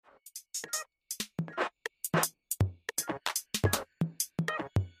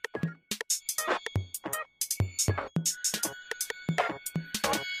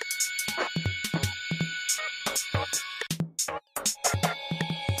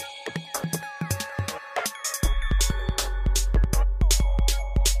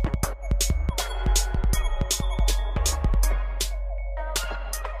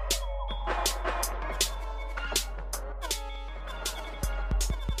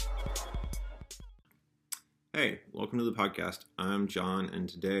Hey, welcome to the podcast. I'm John, and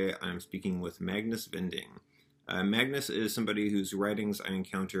today I'm speaking with Magnus Vinding. Magnus is somebody whose writings I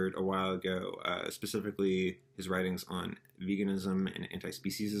encountered a while ago, specifically his writings on veganism and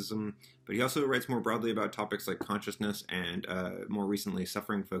anti-speciesism, but he also writes more broadly about topics like consciousness and, more recently,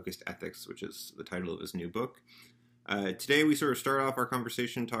 suffering-focused ethics, which is the title of his new book. Today we sort of start off our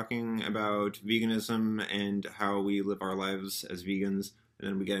conversation talking about veganism and how we live our lives as vegans. And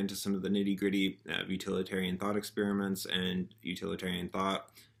then we get into some of the nitty-gritty of utilitarian thought experiments and utilitarian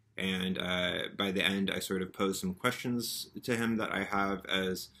thought. And by the end, I sort of pose some questions to him that I have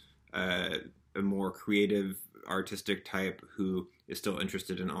as a more creative, artistic type who is still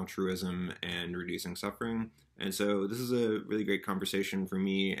interested in altruism and reducing suffering. And so this is a really great conversation for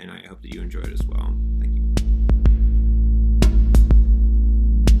me, and I hope that you enjoy it as well. Thank you.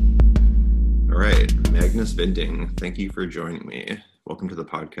 All right, Magnus Vinding, thank you for joining me. Welcome to the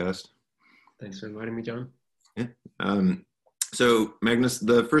podcast. Thanks for inviting me, John. Yeah. So, Magnus,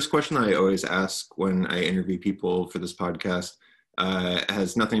 the first question I always ask when I interview people for this podcast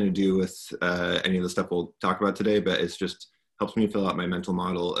has nothing to do with any of the stuff we'll talk about today, but it's just helps me fill out my mental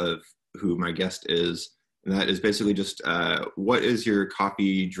model of who my guest is. And that is basically just, what is your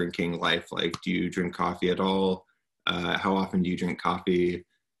coffee drinking life like? Do you drink coffee at all? How often do you drink coffee?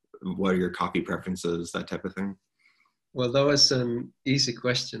 What are your coffee preferences? That type of thing. Well, that was an easy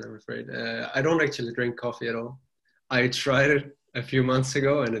question, I'm afraid. I don't actually drink coffee at all. I tried it a few months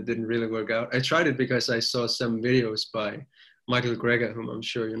ago and it didn't really work out. I tried it because I saw some videos by Michael Greger, whom I'm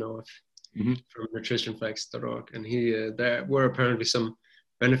sure you know of, from nutritionfacts.org. And there were apparently some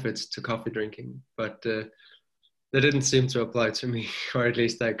benefits to coffee drinking, but they didn't seem to apply to me, or at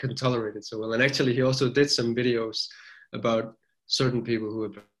least I couldn't tolerate it so well. And actually, he also did some videos about certain people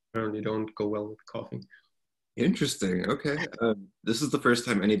who apparently don't go well with coffee. Interesting. Okay. This is the first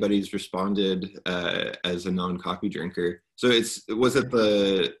time anybody's responded as a non-coffee drinker. So was it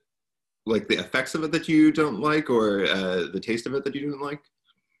the effects of it that you don't like, or the taste of it that you didn't like?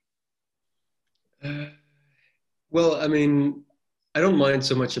 Well, I mean, I don't mind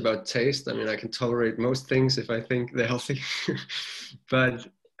so much about taste. I mean, I can tolerate most things if I think they're healthy. But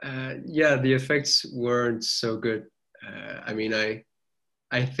yeah, the effects weren't so good. I mean,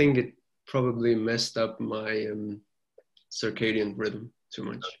 I think it probably messed up my circadian rhythm too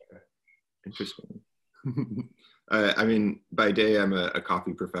much. Okay. Interesting. I mean, by day I'm a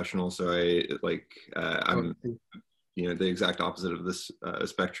coffee professional, so I'm the exact opposite of this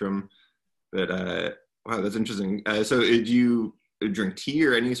spectrum. But wow, that's interesting. So do you drink tea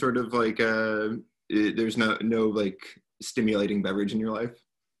or any sort of there's no like stimulating beverage in your life?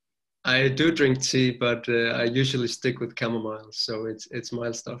 I do drink tea, but I usually stick with chamomile, so it's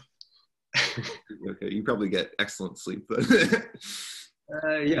mild stuff. Okay, you probably get excellent sleep, but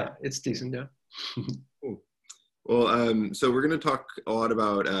yeah, it's decent. Yeah. Cool. Well, so we're going to talk a lot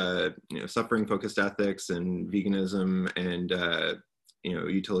about suffering-focused ethics and veganism and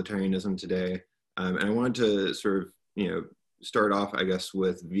utilitarianism today. And I wanted to sort of start off, I guess,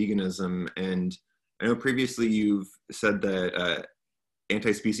 with veganism. And I know previously you've said that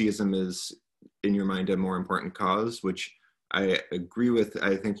anti-speciesism is, in your mind, a more important cause, which I agree with.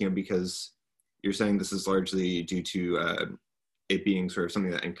 I think, because you're saying this is largely due to it being sort of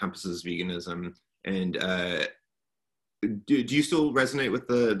something that encompasses veganism. And do you still resonate with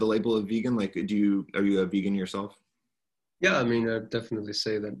the label of vegan? Like, are you a vegan yourself? Yeah, I mean, I'd definitely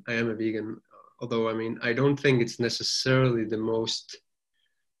say that I am a vegan. Although, I mean, I don't think it's necessarily the most,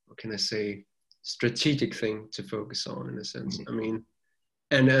 what can I say, strategic thing to focus on, in a sense. I mean,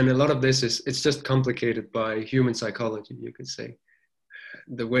 and a lot of this it's just complicated by human psychology, you could say.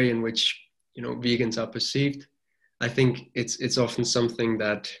 The way in which, vegans are perceived, I think it's often something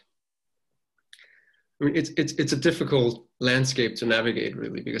that, I mean, it's a difficult landscape to navigate,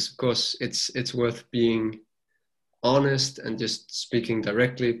 really, because of course it's worth being honest and just speaking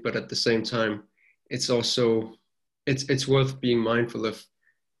directly, but at the same time, it's also it's worth being mindful of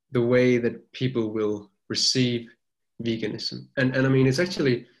the way that people will receive veganism. And I mean, it's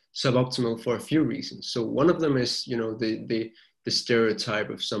actually suboptimal for a few reasons. So one of them is, the stereotype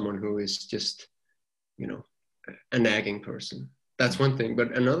of someone who is just, a nagging person. That's one thing.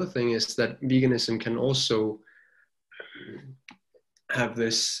 But another thing is that veganism can also have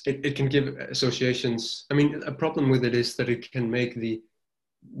this, it can give associations. I mean, a problem with it is that it can make the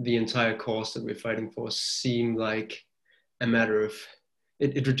entire cause that we're fighting for seem like a matter of,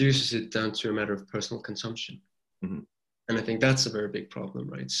 it reduces it down to a matter of personal consumption. Mm-hmm. And I think that's a very big problem,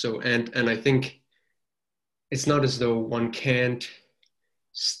 right? So, and I think it's not as though one can't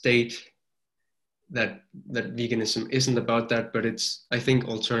state that veganism isn't about that, but it's, I think,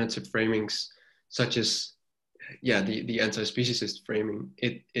 alternative framings such as, the anti-speciesist framing,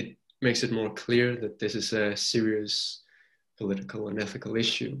 it makes it more clear that this is a serious political and ethical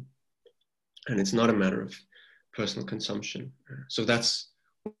issue, and it's not a matter of personal consumption. So that's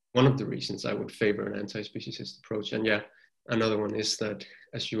one of the reasons I would favor an anti-speciesist approach. And another one is that,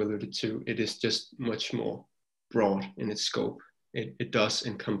 as you alluded to, it is just much more broad in its scope. It does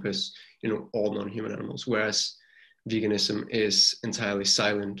encompass, all non-human animals, whereas veganism is entirely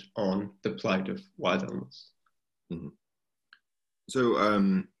silent on the plight of wild animals. Mm-hmm. So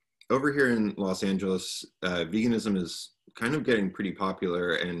over here in Los Angeles, veganism is kind of getting pretty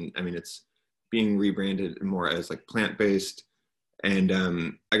popular, and I mean, it's being rebranded more as like plant-based. And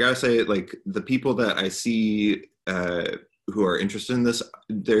I gotta say, like, the people that I see who are interested in this,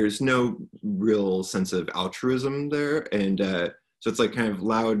 there's no real sense of altruism there. And so it's like kind of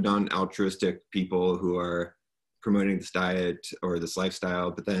loud, non-altruistic people who are promoting this diet or this lifestyle.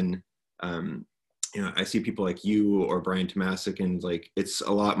 But then, I see people like you or Brian Tomasic, and like, it's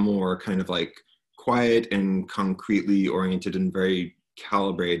a lot more kind of like quiet and concretely oriented and very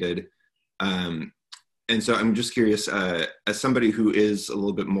calibrated. And so I'm just curious, as somebody who is a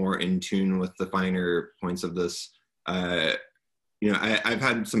little bit more in tune with the finer points of this, I've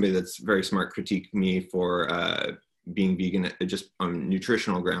had somebody that's very smart critique me for being vegan just on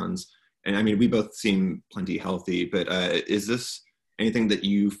nutritional grounds. And I mean, we both seem plenty healthy, but is this anything that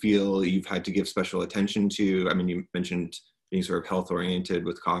you feel you've had to give special attention to? I mean, you mentioned being sort of health oriented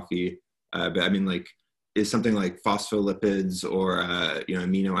with coffee, but I mean, like, is something like phospholipids or,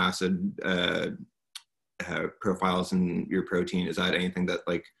 amino acid profiles in your protein, is that anything that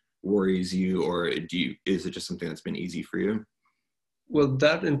like worries you, or is it just something that's been easy for you? Well,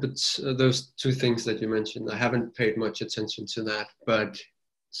 that and those two things that you mentioned, I haven't paid much attention to that, but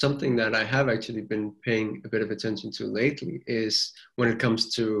something that I have actually been paying a bit of attention to lately is when it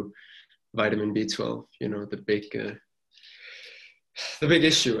comes to vitamin B12, the big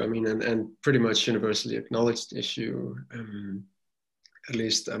issue. I mean, and pretty much universally acknowledged issue, at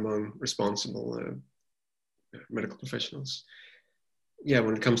least among responsible medical professionals. Yeah,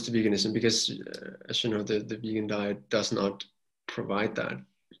 when it comes to veganism, because as you know, the vegan diet does not provide that.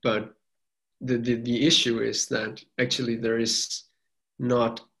 But the issue is that actually there is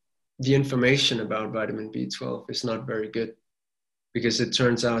not, the information about vitamin B12 is not very good, because it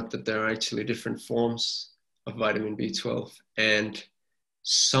turns out that there are actually different forms of vitamin B12, and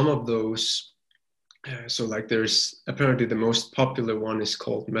some of those, so like there's apparently the most popular one is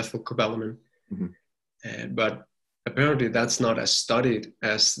called methylcobalamin, but apparently that's not as studied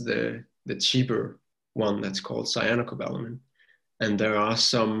as the cheaper one that's called cyanocobalamin. And there are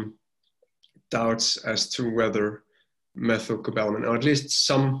some doubts as to whether methylcobalamin, or at least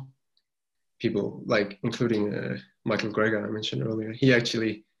some people, like including Michael Greger, I mentioned earlier, he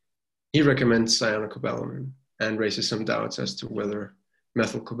recommends cyanocobalamin and raises some doubts as to whether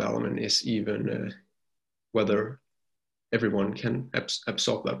methylcobalamin is even, whether everyone can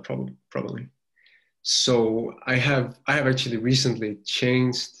absorb that properly. So I have actually recently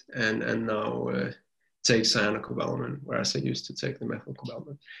changed and now take cyanocobalamin, whereas I used to take the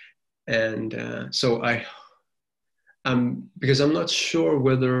methylcobalamin. And so because I'm not sure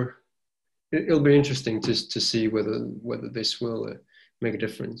whether, it'll be interesting to see whether this will make a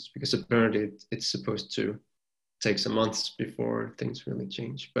difference, because apparently it's supposed to take some months before things really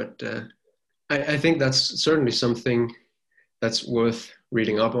change. But I think that's certainly something that's worth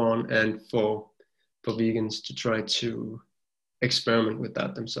reading up on, and for vegans to try to experiment with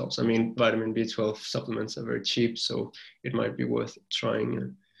that themselves. I mean, vitamin B12 supplements are very cheap, so it might be worth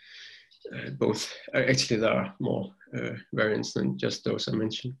trying both. Actually, there are more variants than just those I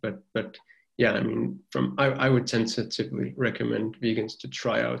mentioned, but yeah, I mean, I would tentatively recommend vegans to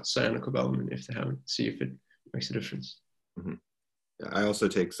try out cyanocobalamin if they haven't, see if it makes a difference. Mm-hmm. I also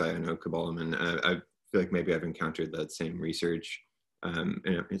take cyanocobalamin. I feel like maybe I've encountered that same research, and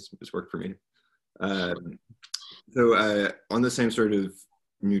it's worked for me. So on the same sort of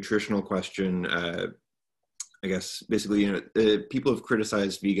nutritional question, I guess basically, people have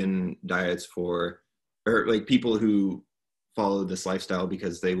criticized vegan diets or like people who follow this lifestyle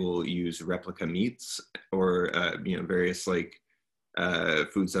because they will use replica meats or various like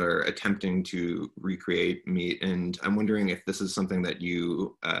foods that are attempting to recreate meat. And I'm wondering if this is something that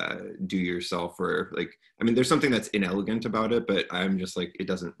you do yourself, or like, I mean, there's something that's inelegant about it, but I'm just like, it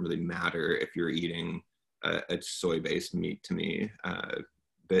doesn't really matter if you're eating a soy-based meat to me.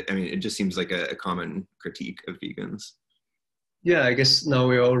 But I mean, it just seems like a common critique of vegans. Yeah, I guess now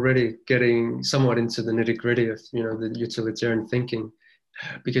we're already getting somewhat into the nitty-gritty of, the utilitarian thinking,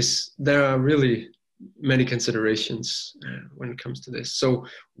 because there are really many considerations when it comes to this. So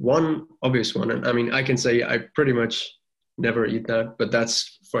one obvious one, and I mean, I can say I pretty much never eat that, but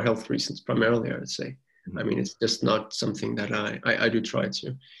that's for health reasons primarily, I would say. Mm-hmm. I mean, it's just not something that I do try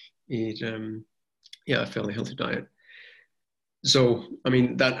to eat, a fairly healthy diet. So, I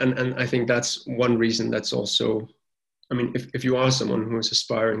mean, and I think that's one reason. That's also, I mean, if you are someone who is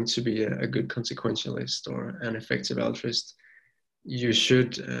aspiring to be a good consequentialist or an effective altruist, you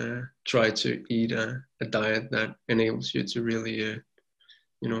should try to eat a diet that enables you to really,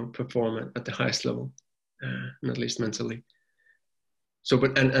 perform at the highest level, and at least mentally. So,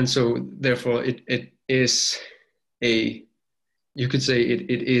 and so therefore, it is you could say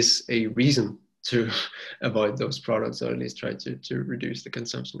it is a reason to avoid those products, or at least try to reduce the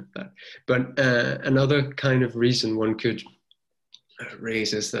consumption of that. But another kind of reason one could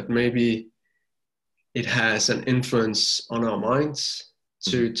raise is that maybe it has an influence on our minds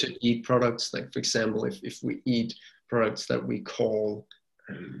to eat products. Like, for example, if we eat products that we call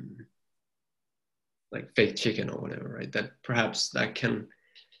like fake chicken or whatever, right? That perhaps that can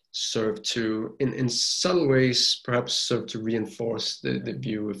serve to, in subtle ways, perhaps serve to reinforce the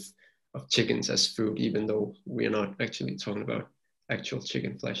view of chickens as food, even though we are not actually talking about actual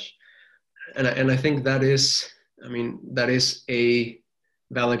chicken flesh. And I think that is, I mean, that is a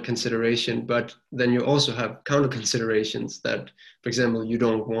valid consideration, but then you also have counter considerations that, for example, you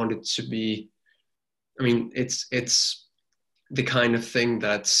don't want it to be, I mean, it's the kind of thing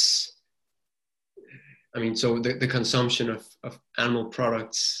that's, I mean, so the consumption of animal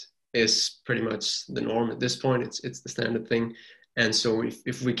products is pretty much the norm at this point. It's the standard thing. And so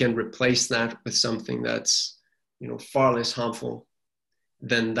if we can replace that with something that's, far less harmful,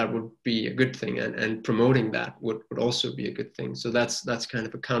 then that would be a good thing. And promoting that would also be a good thing. So that's kind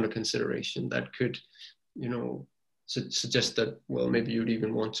of a counter consideration that could, suggest that, well, maybe you'd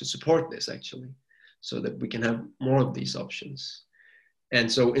even want to support this actually, so that we can have more of these options. And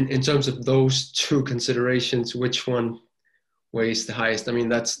so in terms of those two considerations, which one weighs the highest? I mean,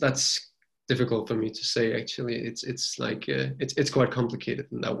 that's difficult for me to say, actually. It's like, it's quite complicated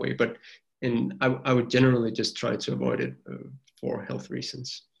in that way, but I would generally just try to avoid it for health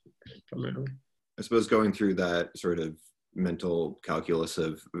reasons primarily. I suppose going through that sort of mental calculus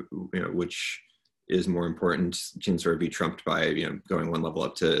of, which is more important can sort of be trumped by, going one level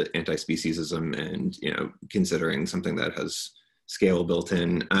up to anti-speciesism and, considering something that has scale built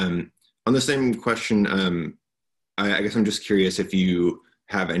in. On the same question, I guess I'm just curious if you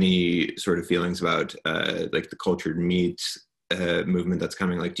have any sort of feelings about like the cultured meat movement that's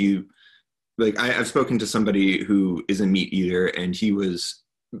coming. Like, do you, like, I've spoken to somebody who is a meat eater, and he was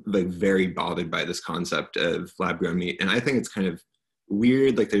like very bothered by this concept of lab grown meat. And I think it's kind of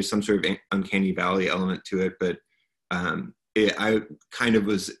weird. Like, there's some sort of uncanny valley element to it, but I kind of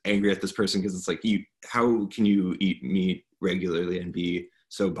was angry at this person because it's like, how can you eat meat regularly and be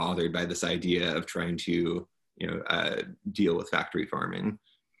so bothered by this idea of trying to, deal with factory farming?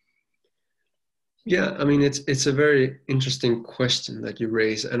 Yeah, I mean, it's a very interesting question that you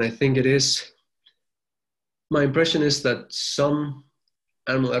raise, and I think it is. My impression is that some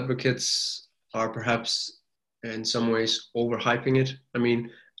animal advocates are perhaps in some ways overhyping it. I mean,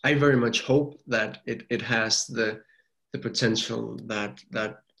 I very much hope that it has the potential that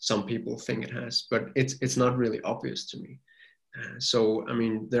some people think it has, but it's not really obvious to me. So I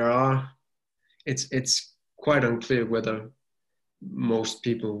mean, it's quite unclear whether most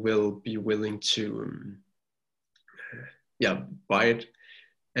people will be willing to buy it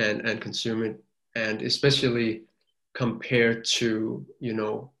and consume it, and especially compared to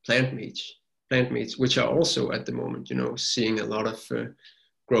plant meats, which are also at the moment seeing a lot of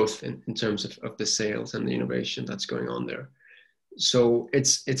growth in terms of the sales and the innovation that's going on there. So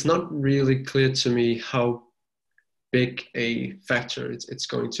it's not really clear to me how big a factor it's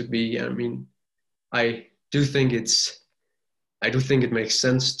going to be. I mean, I do think it makes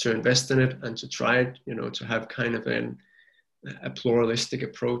sense to invest in it and to try it, to have kind of a pluralistic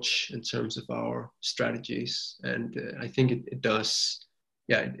approach in terms of our strategies. And I think it does,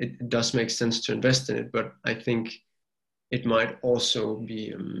 it does make sense to invest in it, but I think it might also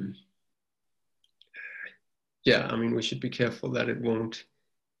be, I mean, we should be careful that it won't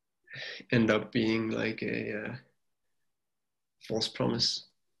end up being like false promise.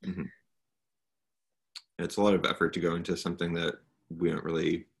 Mm-hmm. It's a lot of effort to go into something that we don't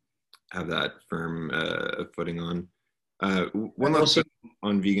really have that firm footing on. One And last also, thing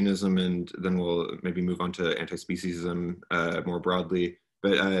on veganism, and then we'll maybe move on to anti-speciesism more broadly.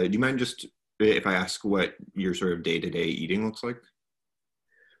 But do you mind just if I ask what your sort of day-to-day eating looks like?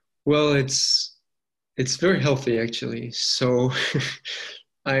 well, it's very healthy actually. So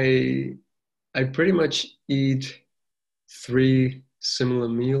I I pretty much eat three similar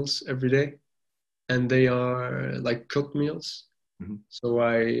meals every day, and they are like cooked meals. Mm-hmm. So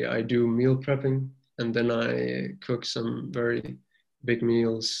I do meal prepping, and then I cook some very big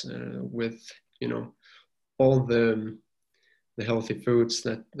meals with you know all the healthy foods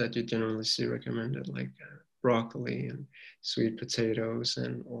that you generally see recommended, like broccoli and sweet potatoes,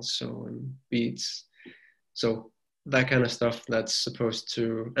 and also beets. So that kind of stuff that's supposed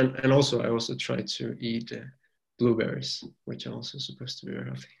to, and also I also try to eat blueberries, which are also supposed to be very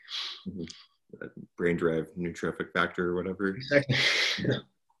healthy. Mm-hmm. Brain-derived neurotrophic factor or whatever. Exactly.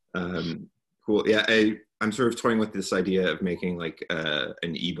 Cool. Yeah, I'm sort of toying with this idea of making like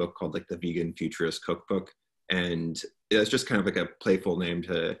an ebook called like the Vegan Futurist Cookbook, and it's just kind of like a playful name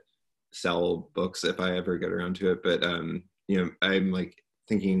to sell books if I ever get around to it. But I'm like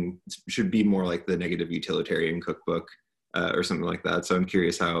thinking it should be more like the Negative Utilitarian Cookbook or something like that. So I'm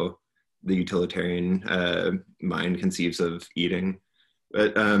curious how the utilitarian mind conceives of eating.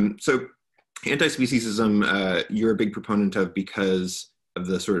 But so anti-speciesism, you're a big proponent of because of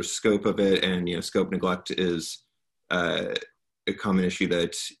the sort of scope of it, and scope neglect is a common issue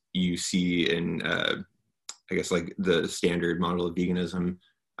that you see in I guess like the standard model of veganism.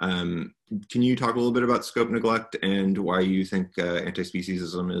 Can you talk a little bit about scope neglect and why you think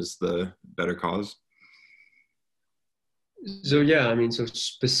anti-speciesism is the better cause? So yeah, I mean, so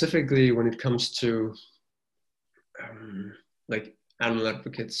specifically when it comes to like animal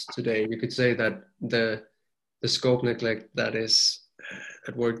advocates today, you could say that the scope neglect that is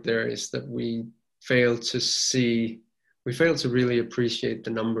at work there is that fail to see, we fail to really appreciate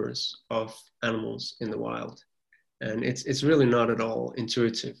the numbers of animals in the wild, and it's really not at all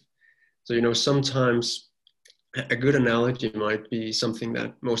intuitive. So sometimes a good analogy might be something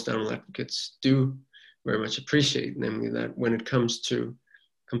that most animal advocates do very much appreciate, namely that when it comes to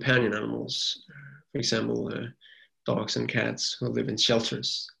companion animals, for example, dogs and cats who live in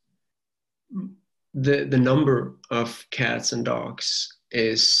shelters, the number of cats and dogs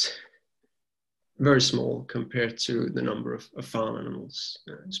is very small compared to the number of farm animals,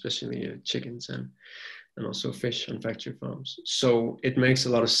 especially chickens and also fish on factory farms. So it makes a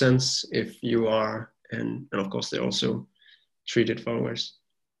lot of sense if you are, and of course they're also treated far worse,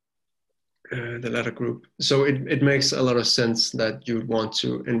 the latter group. So it makes a lot of sense that you'd want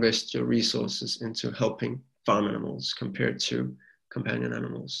to invest your resources into helping farm animals compared to companion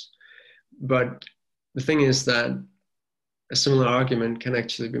animals. But the thing is that a similar argument can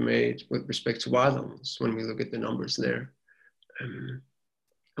actually be made with respect to wild animals when we look at the numbers there.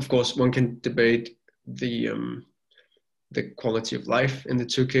 Of course, one can debate the quality of life in the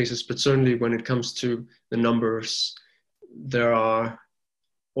two cases, but certainly when it comes to the numbers, there are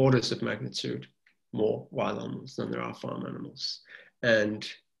orders of magnitude more wild animals than there are farm animals. And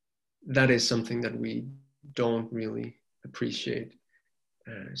that is something that we don't really appreciate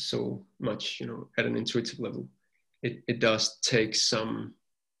so much, at an intuitive level. It does take some,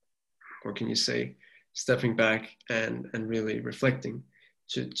 what can you say, stepping back and really reflecting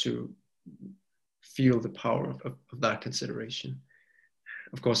to feel the power of that consideration.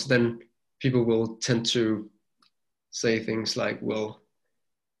 Of course, then people will tend to say things like, well,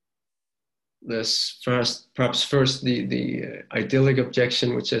 there's perhaps first the idyllic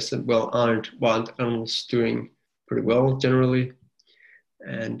objection, which is that, well, aren't wild animals doing pretty well generally?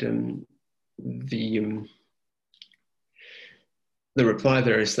 And the reply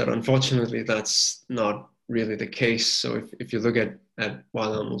there is that unfortunately that's not really the case. So if you look at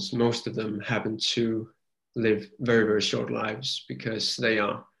wild animals, most of them happen to live very, very short lives because they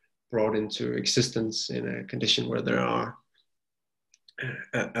are brought into existence in a condition where there are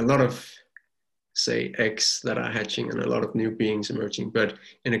a lot of, say, eggs that are hatching and a lot of new beings emerging, but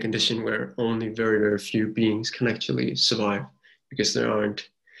in a condition where only very, very few beings can actually survive because there aren't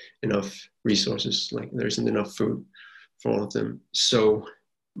enough resources, like there isn't enough food for all of them. So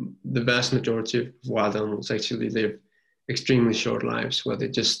the vast majority of wild animals actually live extremely short lives where they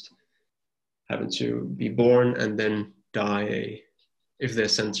just happen to be born and then die if they're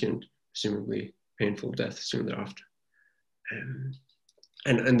sentient, presumably painful death soon thereafter.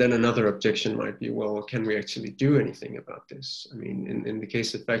 And then another objection might be, well, can we actually do anything about this? I mean, in the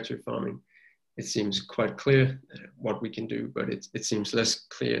case of factory farming, it seems quite clear what we can do, but it seems less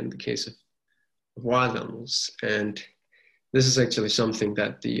clear in the case of wild animals. And this is actually something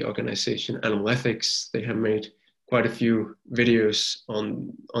that the organization Animal Ethics, they have made quite a few videos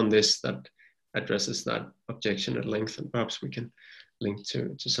on this that addresses that objection at length, and perhaps we can link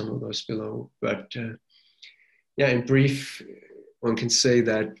to some of those below. But yeah, in brief, one can say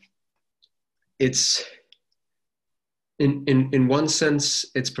that it's in one sense,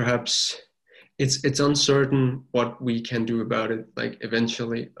 it's perhaps it's uncertain what we can do about it, like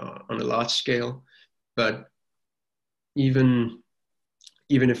eventually on a large scale. But even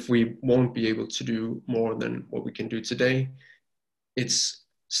if we won't be able to do more than what we can do today, it's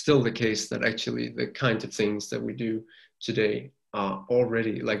still the case that actually the kinds of things that we do today are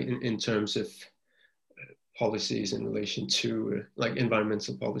already, like in terms of policies in relation to like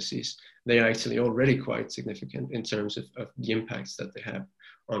environmental policies, they are actually already quite significant in terms of the impacts that they have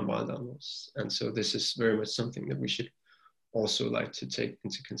on wild animals. And so this is very much something that we should also like to take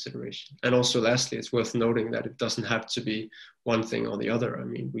into consideration. And also lastly, it's worth noting that it doesn't have to be one thing or the other. I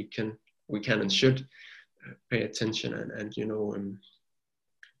mean, we can and should pay attention and you know,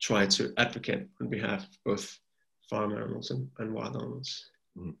 try to advocate on behalf of both farm animals and wild animals.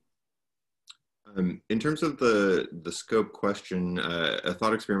 In terms of the scope question, a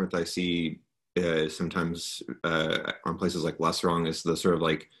thought experiment I see sometimes on places like Lesserong is the sort of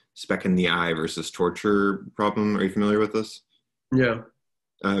like speck in the eye versus torture problem. Are you familiar with this? Yeah.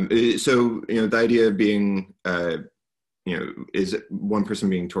 So, you know, the idea being, you know, is one person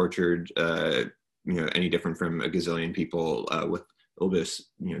being tortured, you know, any different from a gazillion people with a little bit of,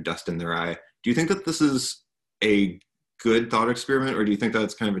 you know, dust in their eye? Do you think that this is a good thought experiment, or do you think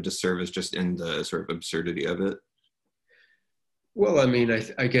that's kind of a disservice just in the sort of absurdity of it? Well, I mean,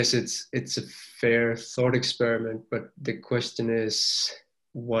 I guess it's a fair thought experiment, but the question is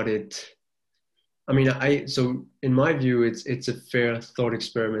what it. I mean, so in my view, it's a fair thought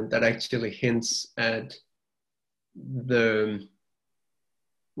experiment that actually hints at the,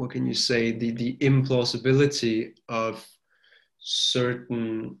 what can you say, the implausibility of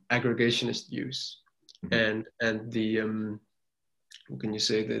certain aggregationist views, and the what can you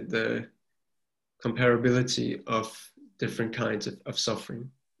say, the comparability of different kinds of suffering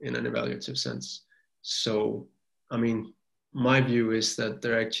in an evaluative sense. So, I mean, my view is that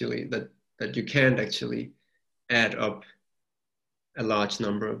there actually that you can't actually add up a large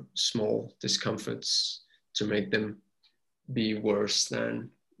number of small discomforts to make them be worse than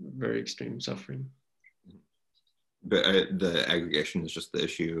very extreme suffering. But the aggregation is just the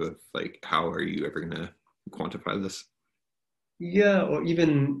issue of like, how are you ever going to quantify this? Yeah, or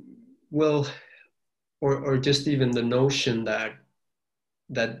even, well, or just even the notion that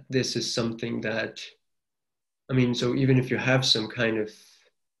this is something that, I mean, so even if you have some kind of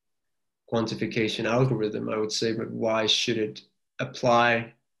quantification algorithm, I would say, but why should it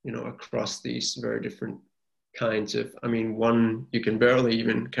apply, you know, across these very different kinds of, I mean, one you can barely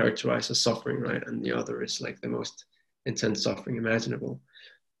even characterize as suffering, right? And the other is like the most intense suffering imaginable.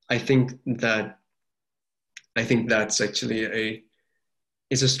 I think that's actually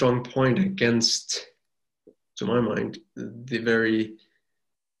is a strong point against, to my mind, the very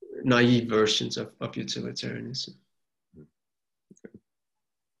naive versions of utilitarianism.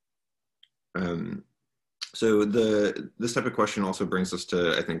 So this type of question also brings us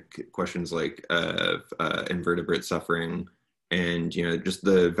to, I think, questions like invertebrate suffering, and, you know, just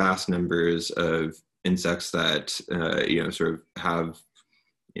the vast numbers of insects that you know, sort of have,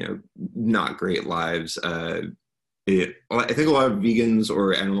 you know, not great lives. I think a lot of vegans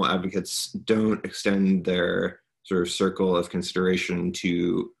or animal advocates don't extend their sort of circle of consideration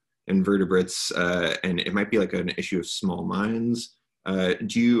to invertebrates, and it might be like an issue of small minds.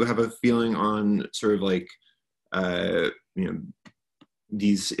 Do you have a feeling on sort of like, you know,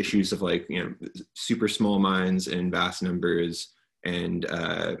 these issues of like, you know, super small minds in vast numbers, and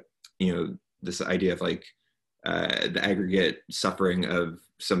you know, this idea of like the aggregate suffering of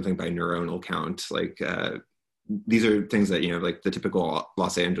something by neuronal count, like these are things that, you know, like the typical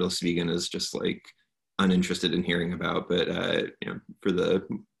Los Angeles vegan is just like uninterested in hearing about, but you know, for the,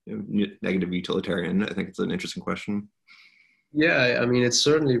 you know, negative utilitarian, I think it's an interesting question. Yeah, I mean, it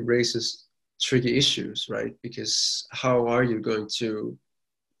certainly raises tricky issues, right? Because how are you going to,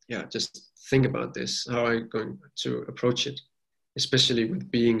 yeah, just think about this? How are you going to approach it? Especially with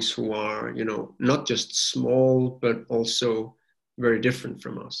beings who are, you know, not just small, but also very different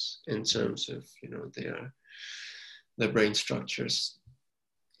from us in terms of, you know, their brain structures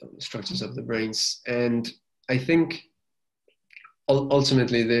of the brains. And I think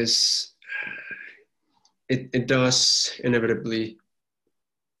ultimately this, it does inevitably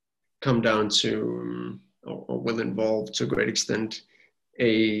come down to, or will involve to a great extent,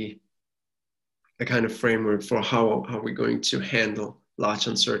 a kind of framework for how we're going to handle large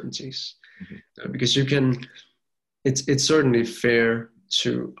uncertainties. Because it's certainly fair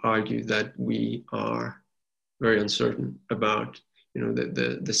to argue that we are very uncertain about,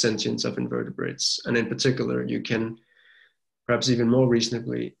 the sentience of invertebrates. And in particular, you can perhaps even more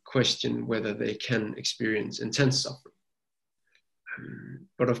reasonably question whether they can experience intense suffering.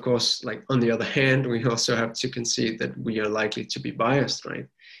 But of course, like on the other hand, we also have to concede that we are likely to be biased, right?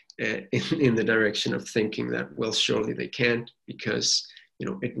 In the direction of thinking that, well, surely they can't, because,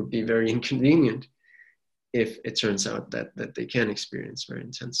 it would be very inconvenient if it turns out that they can experience very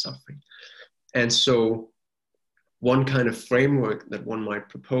intense suffering. And so one kind of framework that one might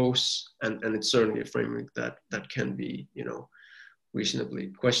propose, and it's certainly a framework that can be, reasonably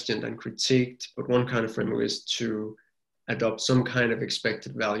questioned and critiqued, but one kind of framework is to adopt some kind of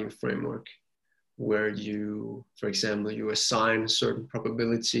expected value framework where you, for example, you assign a certain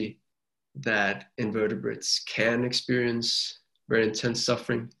probability that invertebrates can experience very intense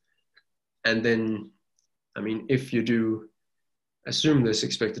suffering. And then, if you do assume this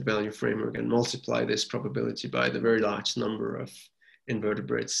expected value framework and multiply this probability by the very large number of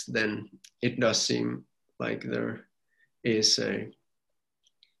invertebrates, then it does seem like there is a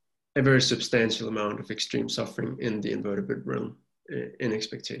very substantial amount of extreme suffering in the invertebrate realm in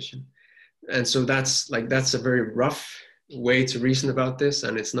expectation. And so that's a very rough way to reason about this,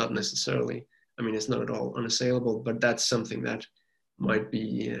 and it's not necessarily, it's not at all unassailable, but that's something that might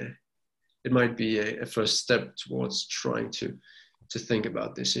be a first step towards trying to think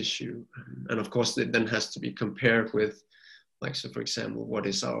about this issue. And of course, it then has to be compared with, so for example, what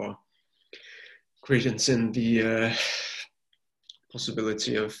is our credence in the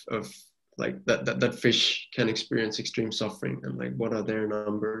possibility of that fish can experience extreme suffering, and what are their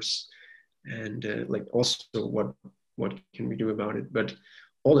numbers, and also what can we do about it. But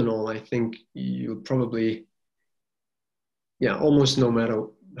all in all, I think you'll probably, almost no matter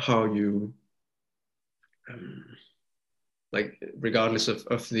how you regardless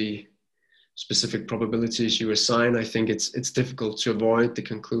of the specific probabilities you assign, I think it's difficult to avoid the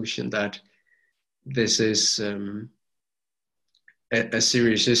conclusion that this is a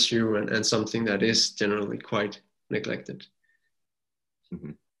serious issue and something that is generally quite neglected.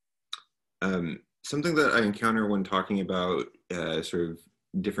 Mm-hmm. Something that I encounter when talking about sort of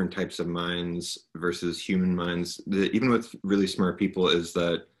different types of minds versus human minds, even with really smart people, is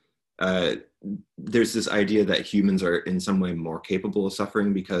that there's this idea that humans are in some way more capable of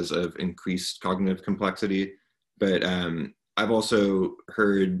suffering because of increased cognitive complexity. But I've also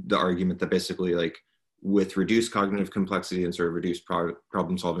heard the argument that basically, with reduced cognitive complexity and sort of reduced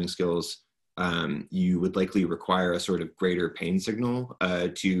problem solving skills, you would likely require a sort of greater pain signal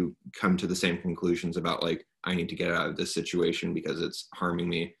to come to the same conclusions about I need to get out of this situation because it's harming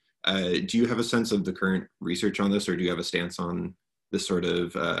me. Do you have a sense of the current research on this, or do you have a stance on this sort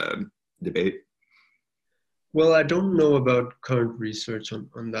of debate? Well, I don't know about current research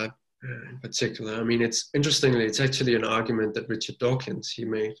on that in particular. It's actually an argument that Richard Dawkins, he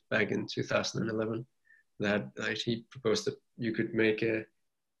made back in 2011, that he proposed that you could make an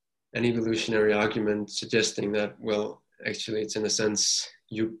evolutionary argument suggesting that, well, actually it's in a sense,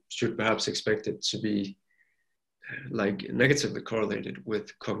 you should perhaps expect it to be negatively correlated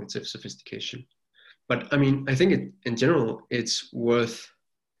with cognitive sophistication. But I think in general, it's worth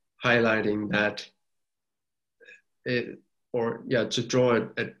highlighting that to draw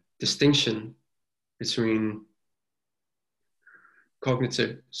a distinction between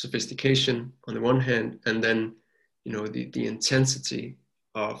cognitive sophistication on the one hand, and then the intensity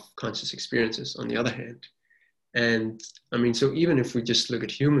of conscious experiences on the other hand. And so even if we just look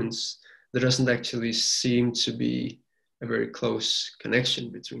at humans, there doesn't actually seem to be a very close connection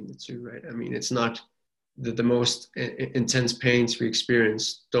between the two, right? It's not the most intense pains we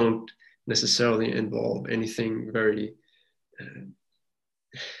experience don't necessarily involve anything very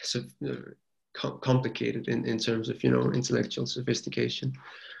complicated in terms of intellectual sophistication.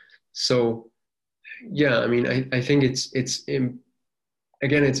 So I think it's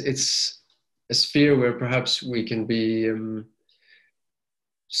a sphere where perhaps we can be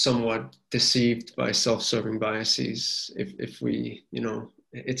somewhat deceived by self-serving biases if we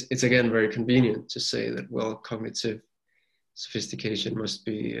it's again very convenient to say that, well, cognitive sophistication must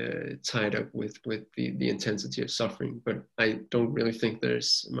be tied up with the intensity of suffering, but I don't really think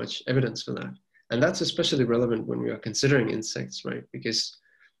there's much evidence for that. And that's especially relevant when we are considering insects, right? Because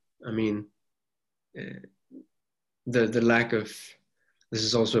the lack of, this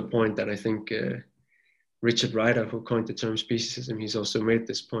is also a point that I think Richard Ryder, who coined the term speciesism, he's also made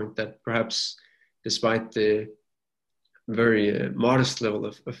this point that perhaps despite the very modest level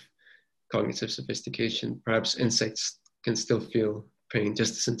of cognitive sophistication, perhaps insects can still feel pain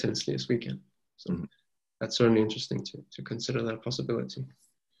just as intensely as we can. So that's certainly interesting to consider that possibility.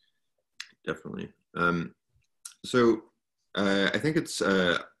 Definitely. I think it's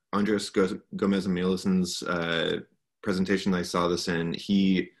Andres Gomez Melison's presentation I saw this in.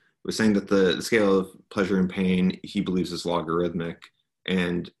 He was saying that the scale of pleasure and pain he believes is logarithmic,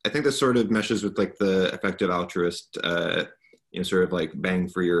 and I think this sort of meshes with like the effective altruist, sort of like bang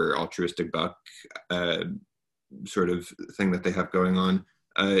for your altruistic buck sort of thing that they have going on.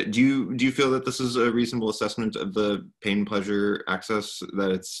 Do you feel that this is a reasonable assessment of the pain pleasure axis,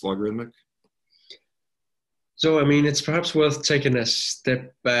 that it's logarithmic? So, I mean, it's perhaps worth taking a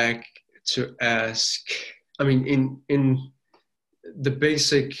step back to ask, I mean, in the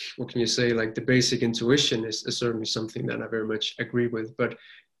basic, what can you say, like the basic intuition is certainly something that I very much agree with, but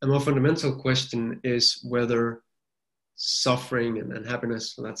a more fundamental question is whether suffering and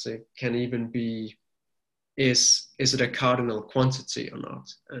happiness, let's say, can even be, is it a cardinal quantity or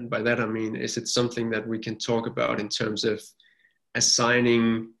not? And by that, I mean, is it something that we can talk about in terms of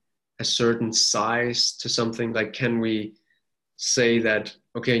assigning a certain size to something? Like, can we say that,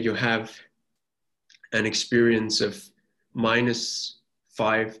 okay, you have an experience of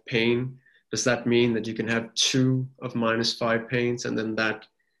 -5 pain. Does that mean that you can have 2 of -5 pains, and then that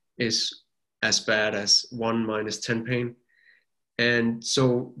is as bad as 1 -10 pain? And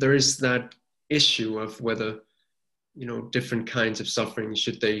so there is that issue of whether, different kinds of suffering,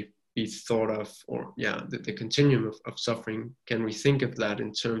 should they be thought of, or the continuum of suffering, can we think of that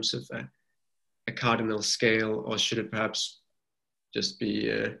in terms of a cardinal scale, or should it perhaps just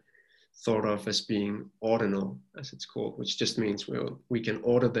be thought of as being ordinal, as it's called, which just means we can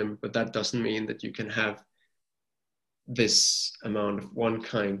order them, but that doesn't mean that you can have this amount of one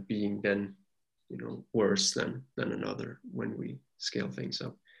kind being then, worse than another when we scale things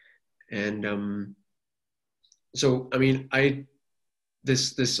up. And so, I mean,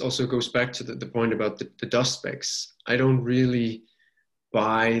 this also goes back to the point about the dust specks. I don't really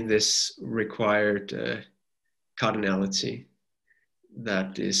buy this required cardinality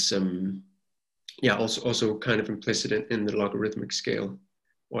that is also kind of implicit in the logarithmic scale,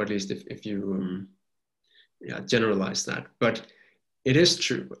 or at least if you generalize that. But it is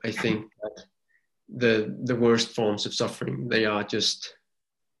true, I think, that the worst forms of suffering, they are just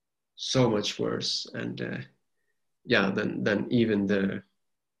so much worse, and than even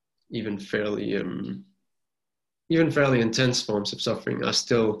fairly intense forms of suffering are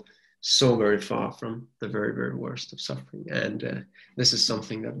still so very far from the very, very worst of suffering. And this is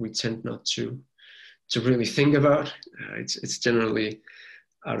something that we tend not to really think about. It's generally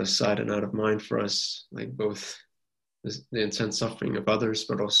out of sight and out of mind for us, like both the intense suffering of others,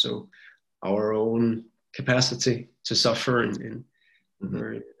 but also our own capacity to suffer in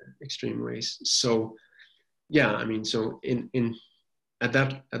very extreme ways. So, I mean, so at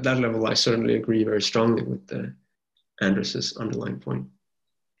that level, I certainly agree very strongly with Andres's underlying point.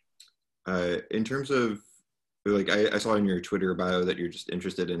 In terms of, like, I saw in your Twitter bio that you're just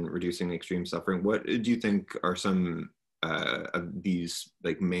interested in reducing extreme suffering. What do you think are some of these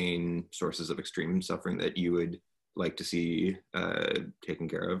like main sources of extreme suffering that you would like to see taken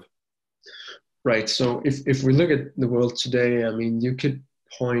care of? Right. So if we look at the world today, I mean, you could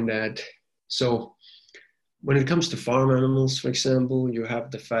point at, so when it comes to farm animals, for example, you have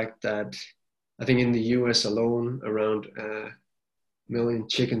the fact that I think in the US alone, around 1 million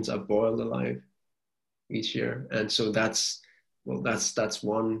chickens are boiled alive each year. And so that's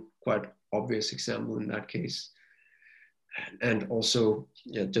one quite obvious example in that case. And also,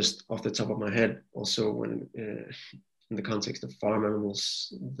 just off the top of my head, also when in the context of farm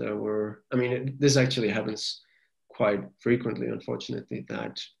animals, this actually happens quite frequently, unfortunately,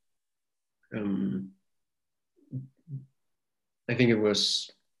 that I think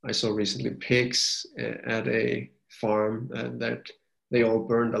I saw recently pigs at a farm that they all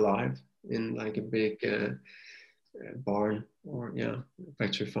burned alive in like a big barn or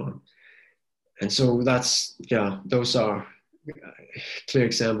factory farm. And so those are clear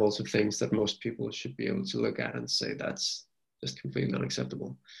examples of things that most people should be able to look at and say that's just completely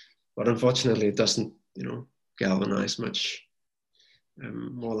unacceptable. But unfortunately, it doesn't, galvanize much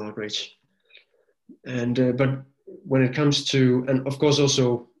moral outrage. And but when it comes to, and of course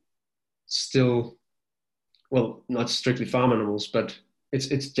also still, well, not strictly farm animals, but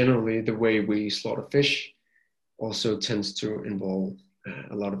it's generally the way we slaughter fish also tends to involve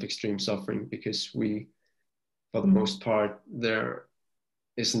a lot of extreme suffering, because we, for the most part, they're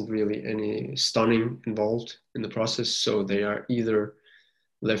isn't really any stunning involved in the process. So they are either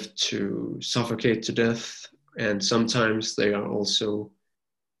left to suffocate to death, and sometimes they're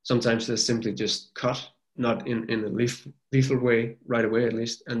simply just cut, not in a lethal way right away at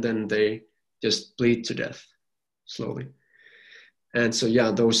least, and then they just bleed to death slowly. And so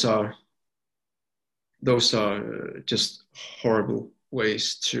yeah, those are just horrible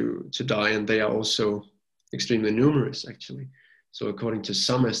ways to die, and they are also extremely numerous actually. So according to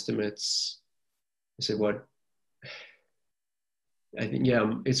some estimates, I say what I think,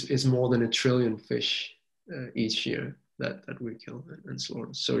 yeah, it's more than 1 trillion fish each year that we kill and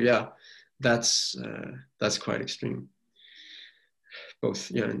slaughter. So yeah, that's quite extreme,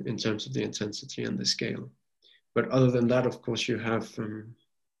 both in terms of the intensity and the scale. But other than that, of course, you have for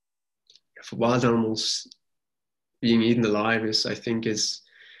wild animals, being eaten alive I think is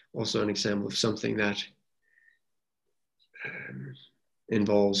also an example of something that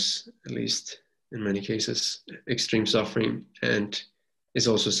involves, at least in many cases, extreme suffering, and is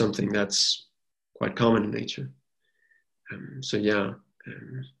also something that's quite common in nature. So yeah,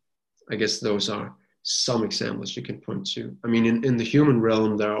 I guess those are some examples you can point to. I mean, in the human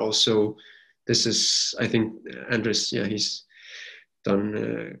realm, there are also, this is, I think, Andres, yeah, he's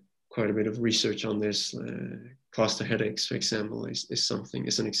done quite a bit of research on this. Cluster headaches, for example,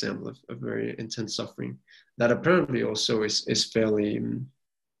 is an example of very intense suffering that apparently also is fairly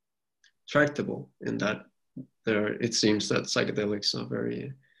tractable, in that it seems that psychedelics are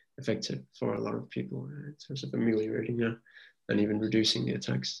very effective for a lot of people in terms of ameliorating and even reducing the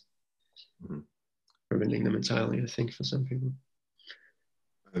attacks, preventing them entirely, I think, for some people.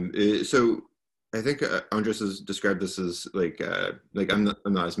 So I think Andres has described this as like I'm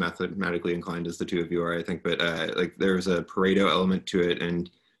not as mathematically inclined as the two of you are, I think, but like there's a Pareto element to it.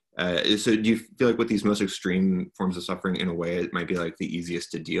 And so do you feel like with these most extreme forms of suffering, in a way, it might be like the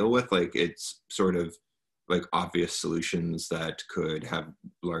easiest to deal with? Like it's sort of like obvious solutions that could have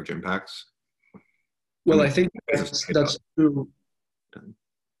large impacts? Well, I think that's true.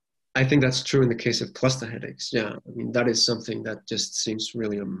 I think that's true in the case of cluster headaches. Yeah, I mean, that is something that just seems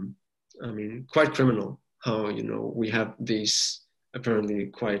really, quite criminal, how, we have these apparently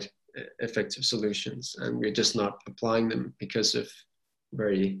quite effective solutions, and we're just not applying them because of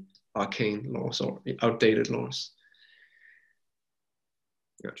very arcane laws or outdated laws.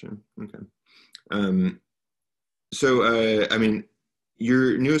 Gotcha. Okay. So, I mean,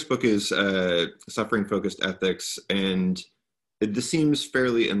 your newest book is Suffering Focused Ethics, and this seems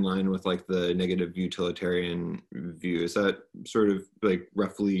fairly in line with like the negative utilitarian view. Is that sort of like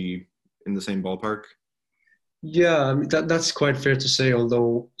roughly in the same ballpark? Yeah, I mean, that's quite fair to say.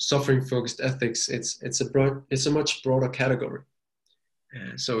 Although suffering focused ethics, it's a much broader category.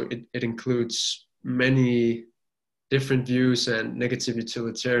 So it includes many different views, and negative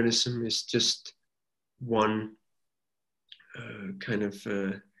utilitarianism is just one kind of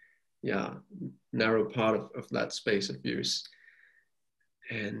narrow part of that space of views.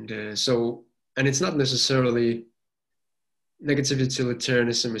 And it's not necessarily, negative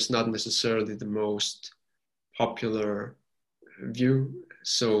utilitarianism is not necessarily the most popular view.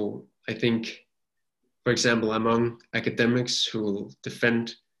 So I think, for example, among academics who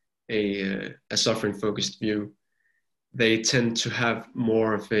defend a suffering focused view, they tend to have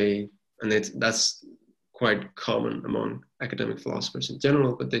more of that's quite common among academic philosophers in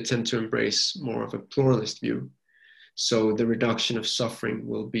general, but they tend to embrace more of a pluralist view. So the reduction of suffering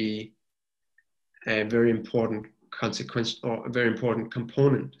will be a very important consequence, or a very important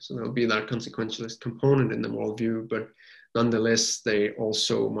component. So there'll be that consequentialist component in the worldview, but nonetheless, they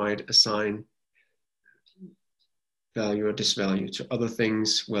also might assign value or disvalue to other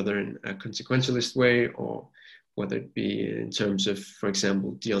things, whether in a consequentialist way, or whether it be in terms of, for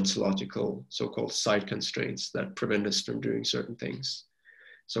example, deontological so-called side constraints that prevent us from doing certain things.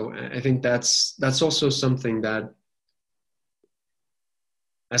 So I think that's also something that,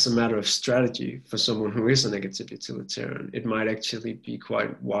 as a matter of strategy for someone who is a negative utilitarian, it might actually be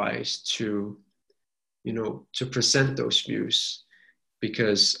quite wise to, to present those views,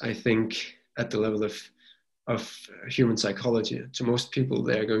 because I think at the level of human psychology, to most people,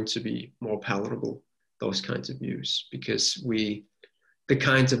 they're going to be more palatable, those kinds of views, because the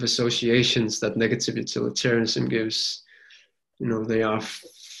kinds of associations that negative utilitarianism gives, they are,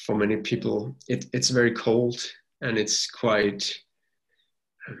 for many people, it's very cold, and it's quite,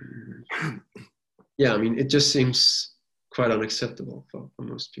 I mean, it just seems quite unacceptable for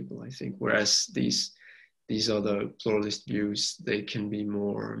most people, I think. Whereas these other pluralist views, they can be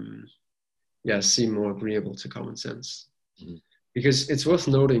more, seem more agreeable to common sense. Because it's worth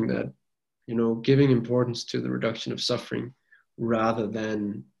noting that, giving importance to the reduction of suffering rather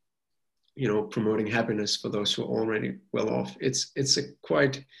than, promoting happiness for those who are already well off. It's a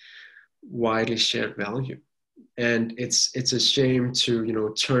quite widely shared value, and it's a shame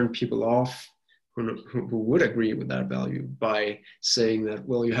to turn people off who would agree with that value by saying that,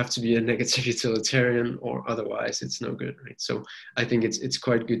 well, you have to be a negative utilitarian or otherwise it's no good, right? So I think it's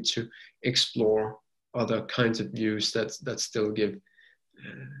quite good to explore other kinds of views that still give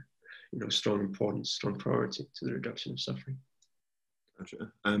strong importance, strong priority to the reduction of suffering.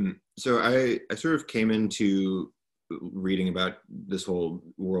 Gotcha. So I sort of came into reading about this whole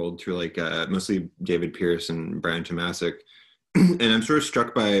world through like mostly David Pearce and Brian Tomasik, and I'm sort of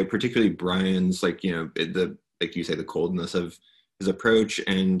struck by particularly Brian's, like, like you say, the coldness of his approach,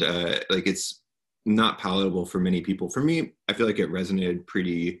 and like it's not palatable for many people. For me, I feel like it resonated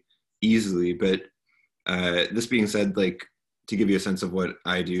pretty easily. But this being said, like, to give you a sense of what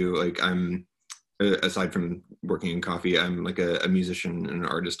I do, like I'm, aside from working in coffee, I'm like a musician and an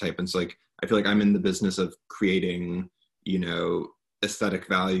artist type. And so like, I feel like I'm in the business of creating, aesthetic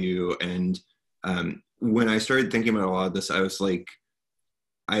value. And when I started thinking about a lot of this, I was like,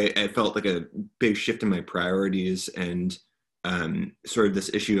 I felt like a big shift in my priorities, and sort of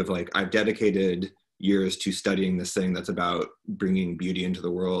this issue of like, I've dedicated years to studying this thing that's about bringing beauty into the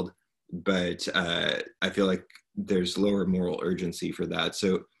world, but I feel like there's lower moral urgency for that.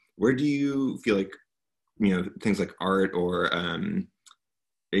 So where do you feel like, things like art or,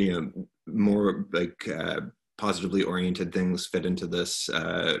 more like positively oriented things fit into this,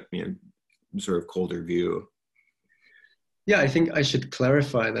 sort of colder view? Yeah, I think I should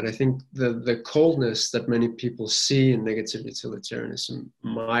clarify that I think the coldness that many people see in negative utilitarianism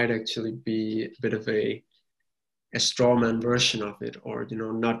might actually be a bit of a straw man version of it, or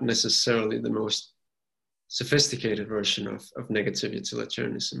not necessarily the most sophisticated version of negative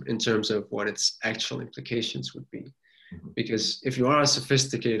utilitarianism in terms of what its actual implications would be. Mm-hmm. Because if you are a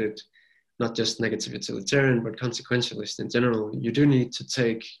sophisticated, not just negative utilitarian, but consequentialist in general, you do need to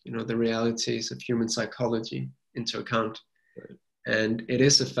take, the realities of human psychology into account. Right. And it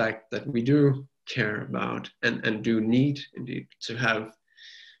is a fact that we do care about and do need indeed to have,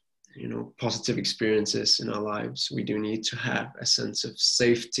 positive experiences in our lives. We do need to have a sense of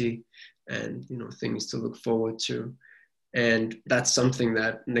safety and, things to look forward to. And that's something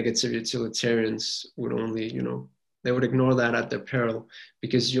that negative utilitarians would only, they would ignore that at their peril,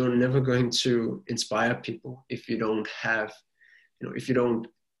 because you're never going to inspire people if you don't have, if you don't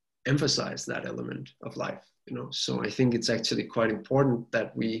emphasize that element of life, So I think it's actually quite important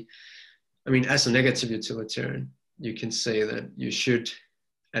that as a negative utilitarian, you can say that you should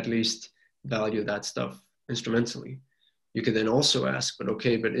at least value that stuff instrumentally. You could then also ask, but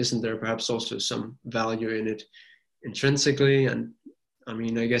isn't there perhaps also some value in it intrinsically? And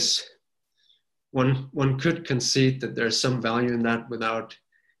I guess one could concede that there's some value in that without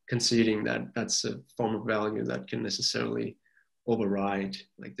conceding that that's a form of value that can necessarily override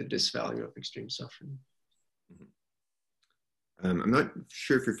like the disvalue of extreme suffering. I'm not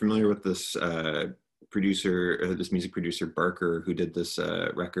sure if you're familiar with this this music producer Barker, who did this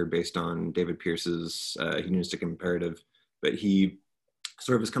record based on David Pearce's hedonistic imperative, but he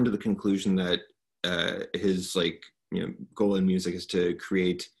sort of has come to the conclusion that his goal in music is to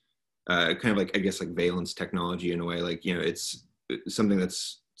create kind of like, I guess, like valence technology in a way, like, it's something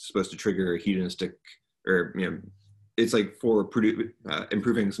that's supposed to trigger a hedonistic, or it's like for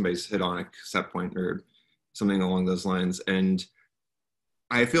improving somebody's hedonic set point or something along those lines. And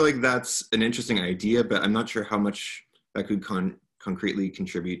I feel like that's an interesting idea, but I'm not sure how much that could concretely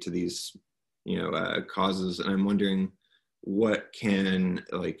contribute to these, causes. And I'm wondering, what can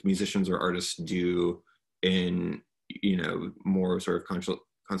like musicians or artists do in, more sort of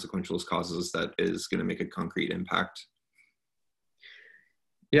consequentialist causes that is going to make a concrete impact?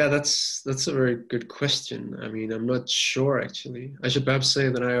 Yeah, that's a very good question. I'm not sure, actually. I should perhaps say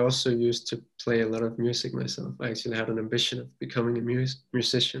that I also used to play a lot of music myself. I actually had an ambition of becoming a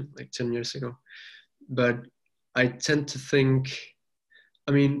musician like 10 years ago. But I tend to think,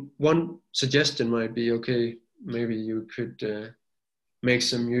 one suggestion might be, okay, maybe you could make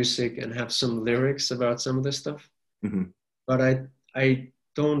some music and have some lyrics about some of this stuff. Mm-hmm. But I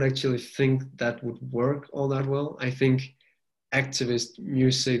don't actually think that would work all that well. I think activist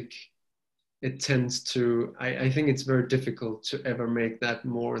music, it tends to, I think it's very difficult to ever make that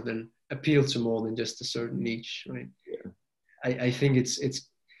appeal to more than just a certain niche, right? Yeah. I think it's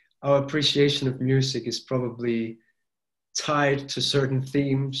our appreciation of music is probably tied to certain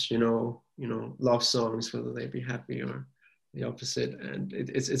themes, love songs, whether they be happy or the opposite. And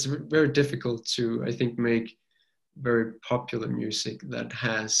it's very difficult to, I think, make very popular music that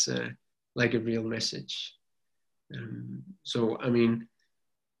has like a real message. So I mean,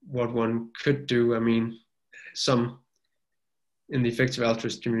 what one could do, I mean, some in the effective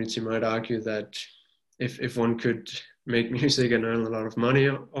altruist community might argue that if one could make music and earn a lot of money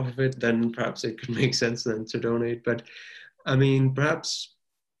off of it, then perhaps it could make sense then to donate. But I mean, perhaps,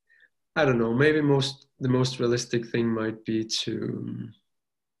 I don't know, maybe the most realistic thing might be to,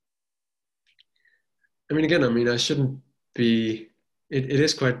 I mean, again, I mean, I shouldn't be, it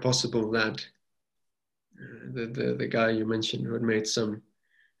is quite possible that the guy you mentioned who had made some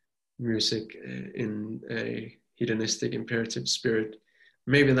music in a hedonistic imperative spirit,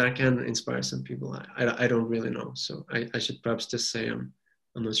 maybe that can inspire some people. I don't really know, so I should perhaps just say I'm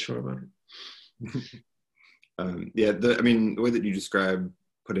not sure about it. Yeah, I mean, the way that you describe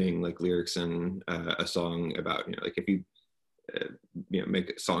putting like lyrics in a song about, you know, like if you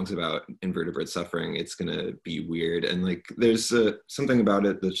make songs about invertebrate suffering, it's gonna be weird, and like there's something about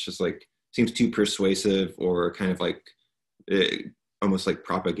it that's just like seems too persuasive or kind of like almost like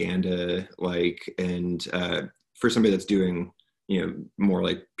propaganda like, and for somebody that's doing, you know, more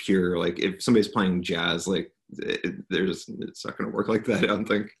like pure, like if somebody's playing jazz, like it's not going to work like that, I don't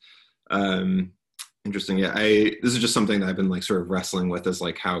think. Interesting. Yeah, this is just something that I've been like sort of wrestling with, is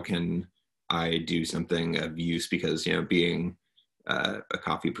like how can I do something of use, because, you know, being a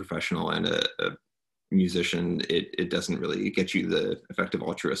coffee professional and a musician, it doesn't really get you the effective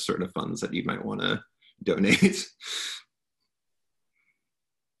altruist sort of funds that you might want to donate.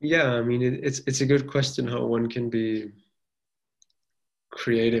 Yeah, I mean, it's a good question how one can be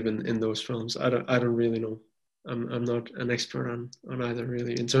creative in those realms. I don't really know. I'm not an expert on either,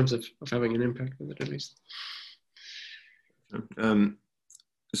 really, in terms of having an impact with it, at least.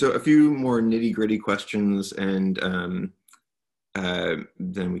 So a few more nitty gritty questions, and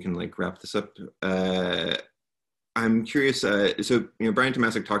then we can like wrap this up. I'm curious. So, you know, Brian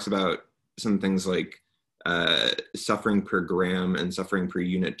Tomasic talks about some things like suffering per gram and suffering per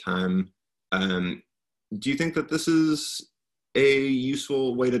unit time. Do you think that this is a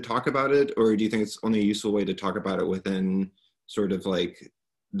useful way to talk about it, or do you think it's only a useful way to talk about it within sort of like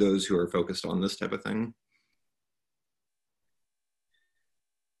those who are focused on this type of thing?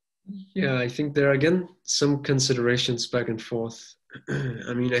 Yeah, I think there are again some considerations back and forth.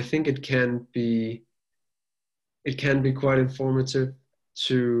 I mean, I think it can be quite informative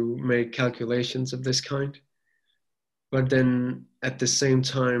to make calculations of this kind, but then at the same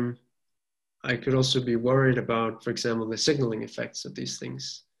time, I could also be worried about, for example, the signaling effects of these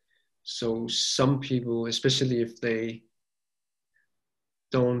things. So some people, especially if they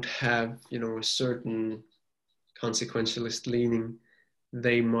don't have, you know, a certain consequentialist leaning,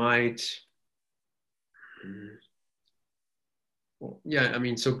 they might, well, yeah, I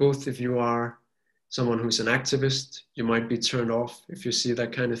mean, so both if you are someone who's an activist, you might be turned off if you see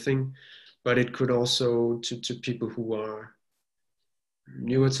that kind of thing, but it could also, to people who are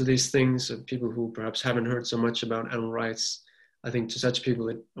newer to these things, or people who perhaps haven't heard so much about animal rights, I think to such people,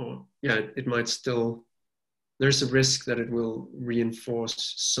 it might still, there's a risk that it will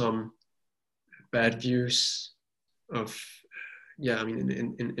reinforce some bad views of, I mean,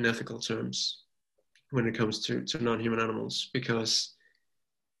 in ethical terms, when it comes to non-human animals, because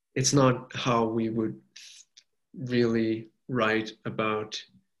it's not how we would really write about,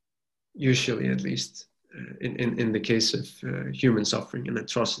 usually at least, in the case of human suffering and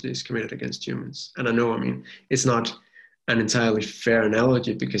atrocities committed against humans. And I know, I mean, it's not an entirely fair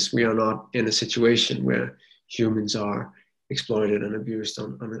analogy, because we are not in a situation where humans are exploited and abused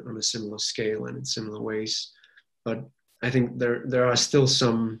on a similar scale and in similar ways. But I think there are still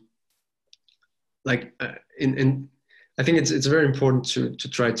some, like I think it's very important to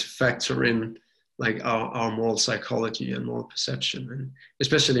try to factor in like our moral psychology and moral perception, and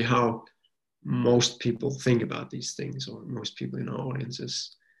especially how most people think about these things, or most people in our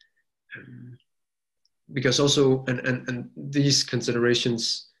audiences. Because also, and these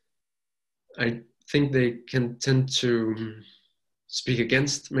considerations, I think they can tend to speak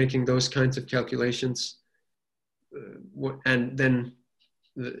against making those kinds of calculations. And then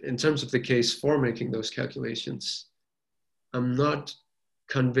in terms of the case for making those calculations, I'm not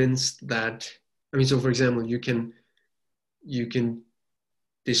convinced that, I mean, so for example, you can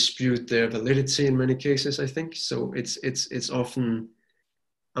dispute their validity in many cases, I think. So it's often,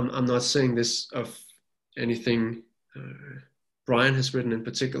 I'm not saying this of anything Brian has written in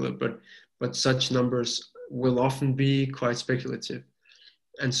particular, but such numbers will often be quite speculative.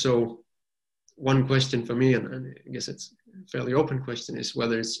 And so one question for me, and I guess it's a fairly open question, is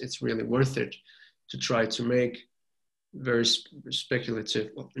whether it's really worth it to try to make very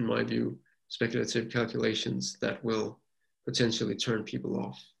speculative, in my view, speculative calculations that will potentially turn people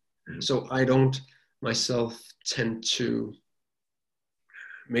off. So I don't myself tend to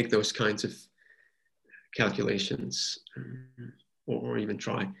make those kinds of calculations, or even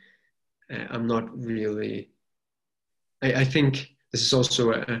try. I'm not really, I think this is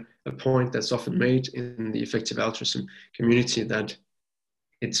also a point that's often made in the effective altruism community, that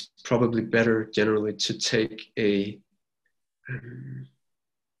it's probably better generally to take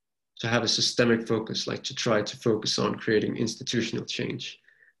to have a systemic focus, like to try to focus on creating institutional change.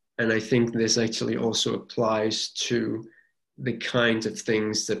 And I think this actually also applies to the kinds of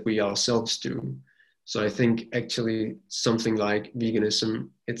things that we ourselves do. So I think actually something like veganism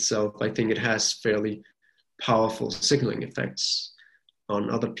itself, I think it has fairly powerful signaling effects on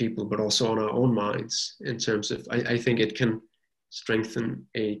other people, but also on our own minds in terms of, I think it can strengthen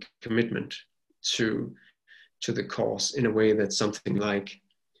a commitment to the cause in a way that something like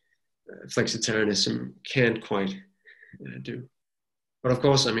flexitarianism can't quite do. But of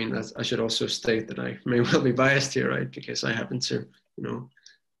course, I mean, I should also state that I may well be biased here, right? Because I happen to,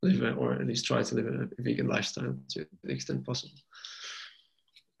 live, or at least try to live a vegan lifestyle to the extent possible.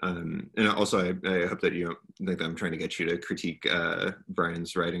 And also, I hope that you don't think that I'm trying to get you to critique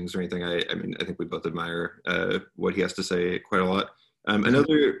Brian's writings or anything. I mean, I think we both admire what he has to say quite a lot.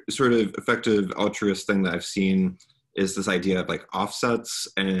 Another sort of effective altruist thing that I've seen is this idea of like offsets.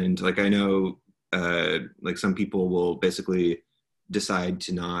 And like, I know like some people will basically decide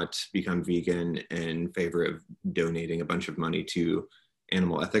to not become vegan in favor of donating a bunch of money to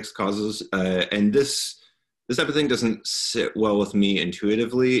animal ethics causes. And this type of thing doesn't sit well with me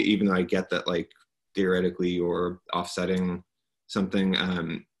intuitively, even though I get that like theoretically you're offsetting something.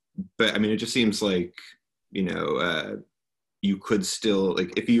 But I mean, it just seems like, you could still,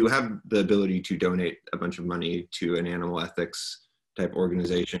 like, if you have the ability to donate a bunch of money to an animal ethics type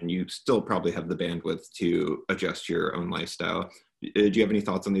organization, you still probably have the bandwidth to adjust your own lifestyle. Do you have any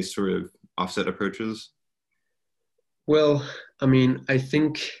thoughts on these sort of offset approaches? Well, I mean, I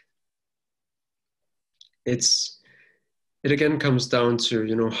think it again comes down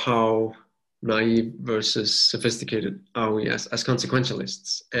to, how naive versus sophisticated are we as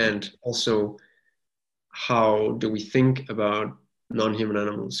consequentialists, and also how do we think about non-human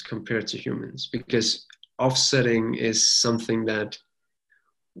animals compared to humans? Because offsetting is something that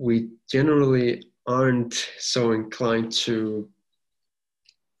we generally aren't so inclined to.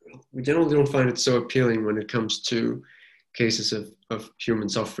 We generally don't find it so appealing when it comes to cases of human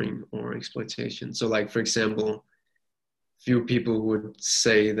suffering or exploitation. So like, for example, few people would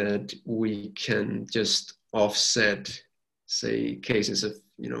say that we can just offset, say, cases of,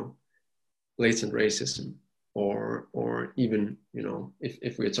 blatant racism, or even,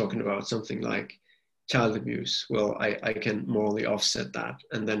 if we're talking about something like child abuse, well, I can morally offset that,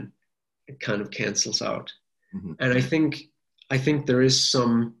 and then it kind of cancels out. Mm-hmm. And I think there is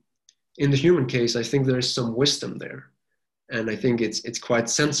some, in the human case, I think there is some wisdom there. And I think it's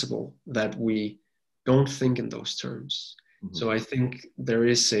quite sensible that we don't think in those terms. Mm-hmm. So I think there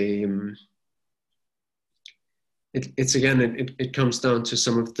is it comes down to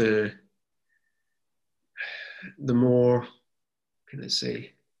some of the more, can I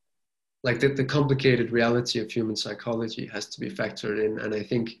say, like the complicated reality of human psychology has to be factored in. And I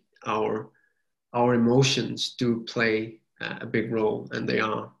think our emotions do play a big role, and they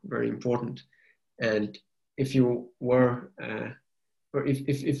are very important. And if you were, or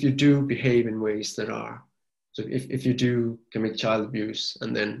if you do behave in ways that are, so if you do commit child abuse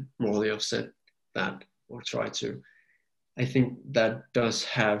and then morally offset that, or try to, I think that does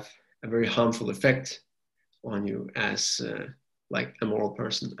have a very harmful effect on you as like a moral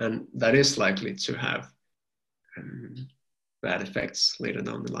person, and that is likely to have bad effects later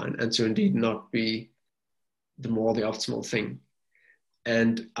down the line, and to indeed not be the morally optimal thing.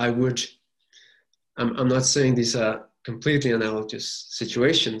 And I'm not saying these are completely analogous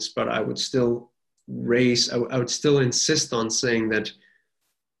situations, but I would still I would still insist on saying that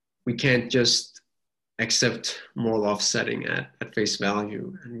we can't just accept moral offsetting at face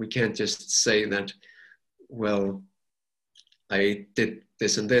value. And we can't just say that, well, I did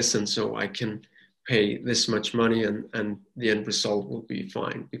this and this, and so I can pay this much money and the end result will be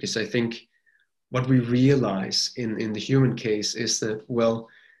fine. Because I think what we realize in the human case is that, well,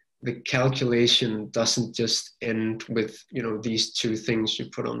 the calculation doesn't just end with, these two things you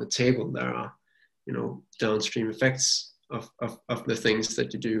put on the table. There are, downstream effects of the things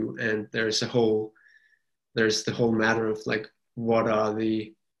that you do. And there's the whole matter of like, what are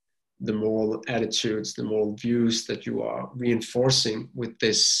the moral attitudes, the moral views that you are reinforcing with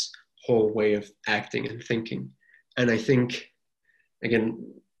this whole way of acting and thinking. And I think,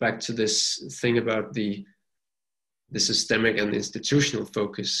 again, back to this thing about the systemic and institutional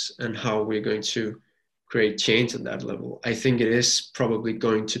focus, and how we're going to create change at that level. I think it is probably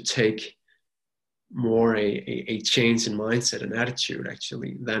going to take more a change in mindset and attitude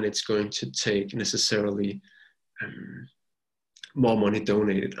actually than it's going to take necessarily more money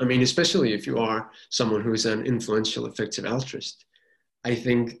donated. I mean, especially if you are someone who is an influential, effective altruist, I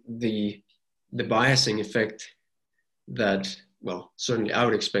think the biasing effect that, well, certainly I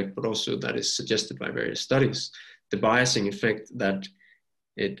would expect, but also that is suggested by various studies, the biasing effect that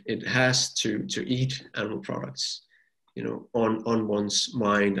it has to eat animal products, you know, on one's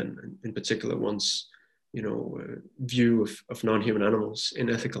mind, and in particular one's, you know, view of non-human animals in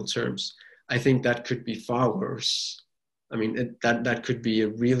ethical terms. I think that could be far worse. I mean, that could be a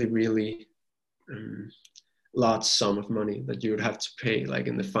really, really large sum of money that you would have to pay, like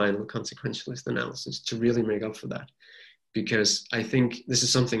in the final consequentialist analysis, to really make up for that. Because I think this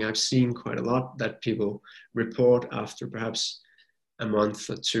is something I've seen quite a lot, that people report after perhaps a month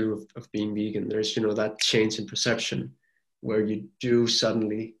or two of being vegan. There's, you know, that change in perception where you do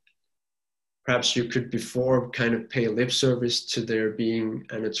suddenly, perhaps you could before kind of pay lip service to there being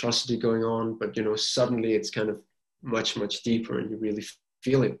an atrocity going on, but, you know, suddenly it's kind of much, much deeper and you really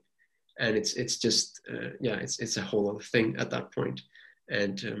feel it. And it's just, it's a whole other thing at that point.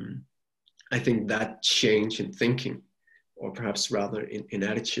 And I think that change in thinking, or perhaps rather in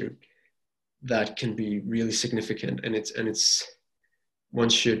attitude, that can be really significant. And it's one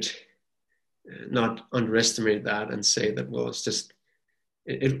should not underestimate that and say that, well, it's just,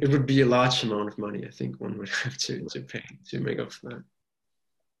 it would be a large amount of money, I think one would have to pay to make up for that.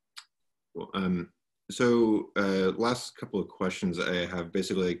 Well, so last couple of questions I have,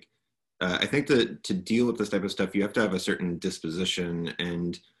 basically, like, I think that to deal with this type of stuff, you have to have a certain disposition,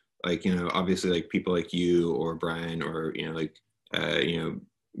 and, like, you know, obviously, like, people like you or Brian or, you know, like, you know,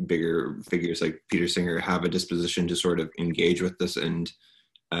 bigger figures like Peter Singer have a disposition to sort of engage with this. And,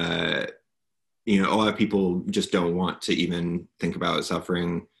 you know, a lot of people just don't want to even think about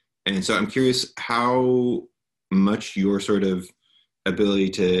suffering. And so I'm curious how much your sort of ability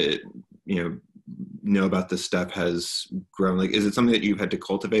to, you know about this stuff has grown. Like, is it something that you've had to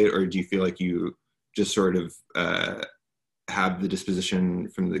cultivate, or do you feel like you just sort of have the disposition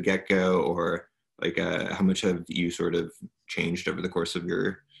from the get-go, or like how much have you sort of changed over the course of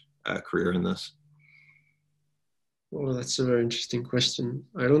your career in this? Well, that's a very interesting question.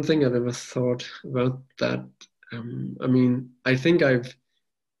 I don't think I've ever thought about that. I mean, I think I've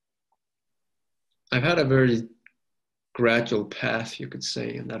had a very gradual path, you could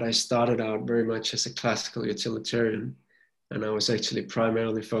say, and that I started out very much as a classical utilitarian, and I was actually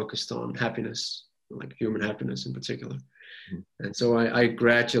primarily focused on happiness, like human happiness in particular. Mm-hmm. And so I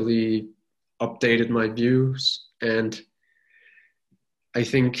gradually updated my views, and I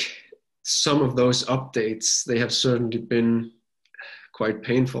think some of those updates, they have certainly been quite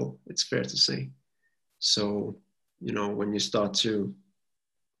painful, it's fair to say. So, you know, when you start to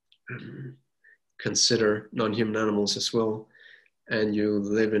consider non-human animals as well, and you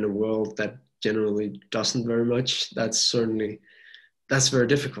live in a world that generally doesn't very much, that's very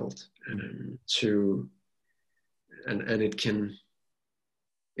difficult to, and it can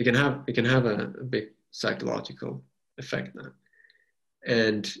have a big psychological effect now.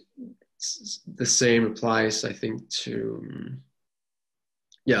 And the same applies, I think, to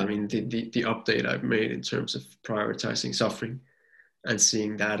the update I've made in terms of prioritizing suffering and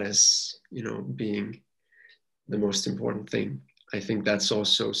seeing that as, you know, being the most important thing. I think that's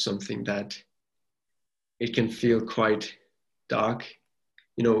also something that it can feel quite dark.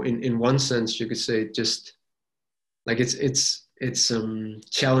 You know, in one sense, you could say just like it's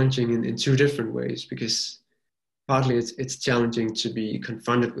challenging in two different ways, because partly it's challenging to be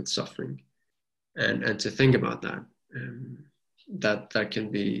confronted with suffering and to think about that. That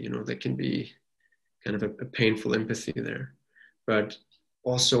can be, you know, there can be kind of a painful empathy there. But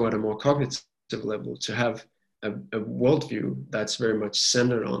also at a more cognitive level, to have a worldview that's very much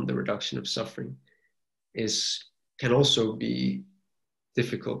centered on the reduction of suffering can also be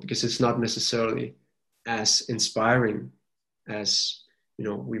difficult, because it's not necessarily as inspiring as, you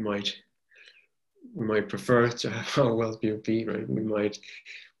know, we might prefer to have our worldview be, right? We might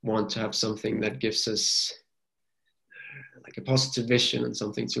want to have something that gives us like a positive vision and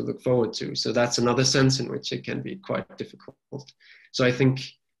something to look forward to. So that's another sense in which it can be quite difficult. So I think,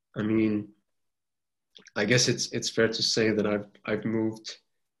 I mean, I guess it's fair to say that I've moved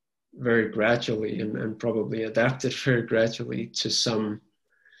very gradually and probably adapted very gradually to some,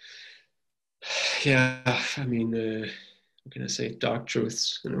 I mean, what can I say, dark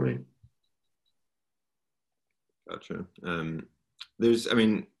truths in a way. Gotcha. I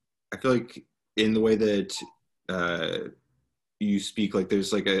mean, I feel like in the way that you speak, like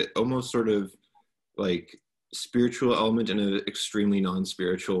there's like a almost sort of like spiritual element in an extremely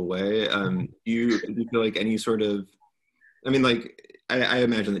non-spiritual way. Do you feel like any sort of, I mean, like, I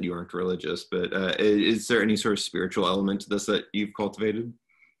imagine that you aren't religious, but is there any sort of spiritual element to this that you've cultivated?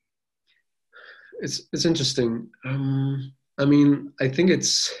 It's interesting. I mean, I think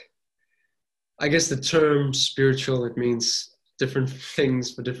I guess the term spiritual, it means different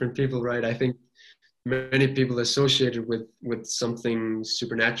things for different people, right? I think many people associate it with something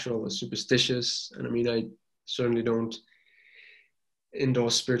supernatural or superstitious. And I mean, I certainly don't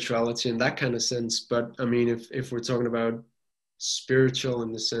endorse spirituality in that kind of sense. But I mean, if we're talking about spiritual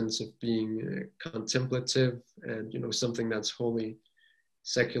in the sense of being contemplative and, you know, something that's wholly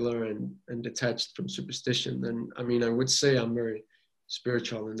secular and detached from superstition, then I mean, I would say I'm very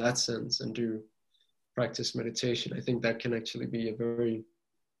spiritual in that sense and do practice meditation. I think that can actually be a very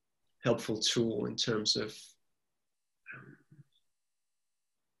helpful tool in terms of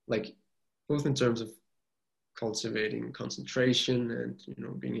like both in terms of cultivating concentration and, you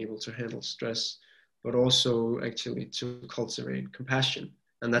know, being able to handle stress, but also actually to cultivate compassion.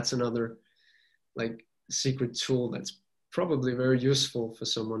 And that's another like secret tool that's probably very useful for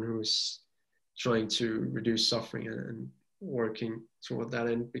someone who's trying to reduce suffering and working toward that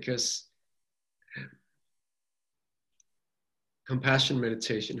end, because compassion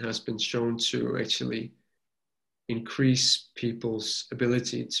meditation has been shown to actually increase people's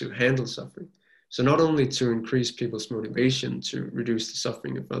ability to handle suffering. So not only to increase people's motivation to reduce the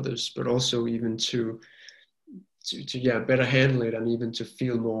suffering of others, but also even to better handle it and even to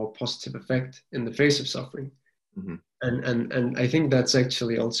feel more positive effect in the face of suffering. Mm-hmm. And I think that's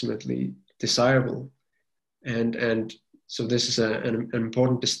actually ultimately desirable. And so this is an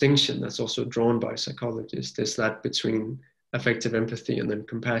important distinction that's also drawn by psychologists, is that between affective empathy and then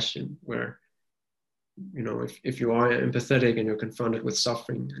compassion, where, you know, if you are empathetic and you're confronted with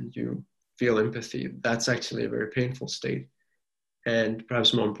suffering and you feel empathy, that's actually a very painful state. And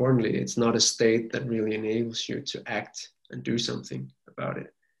perhaps more importantly, it's not a state that really enables you to act and do something about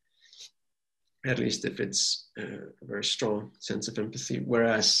it, at least if it's a very strong sense of empathy.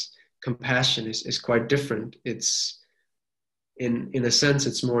 Whereas compassion is quite different. It's in a sense,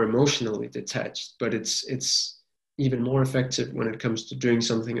 it's more emotionally detached, but it's even more effective when it comes to doing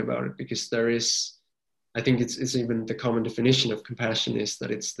something about it, because there is, I think it's even the common definition of compassion is that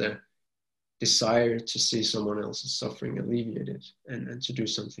it's the desire to see someone else's suffering alleviated and to do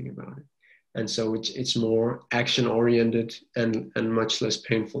something about it. And so it's more action oriented and much less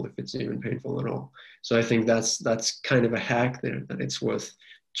painful, if it's even painful at all. So I think that's kind of a hack there, that it's worth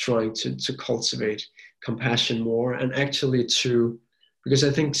trying to cultivate compassion more, and actually because I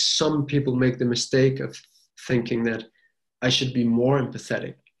think some people make the mistake of thinking that I should be more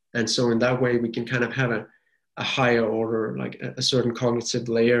empathetic. And so in that way, we can kind of have a higher order, like a certain cognitive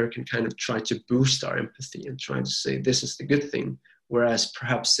layer can kind of try to boost our empathy and try to say, this is the good thing. Whereas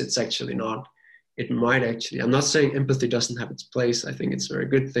perhaps it's actually not. It might actually, I'm not saying empathy doesn't have its place. I think it's a very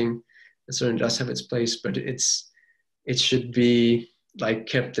good thing. It certainly does have its place, but it should be like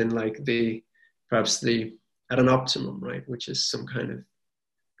kept in like at an optimum, right? Which is some kind of,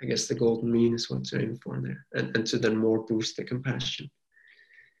 I guess the golden mean is what to aim for there, and to then more boost the compassion.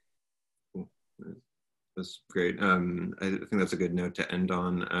 Cool. That's great. I think that's a good note to end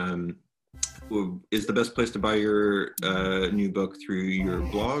on. Is the best place to buy your new book through your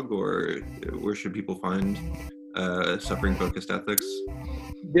blog, or where should people find Suffering Focused Ethics?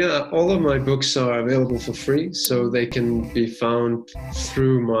 Yeah, all of my books are available for free, so they can be found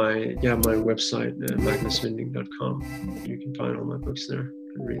through my website, magnusvinding.com. You can find all my books there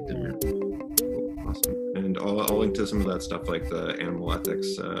and read them. Yeah. Cool. Awesome. And I'll link to some of that stuff, like the animal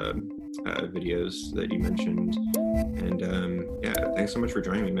ethics videos that you mentioned. And thanks so much for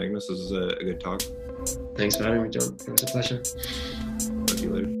joining me, Magnus. This is a good talk. Thanks for having me, John. It was a pleasure.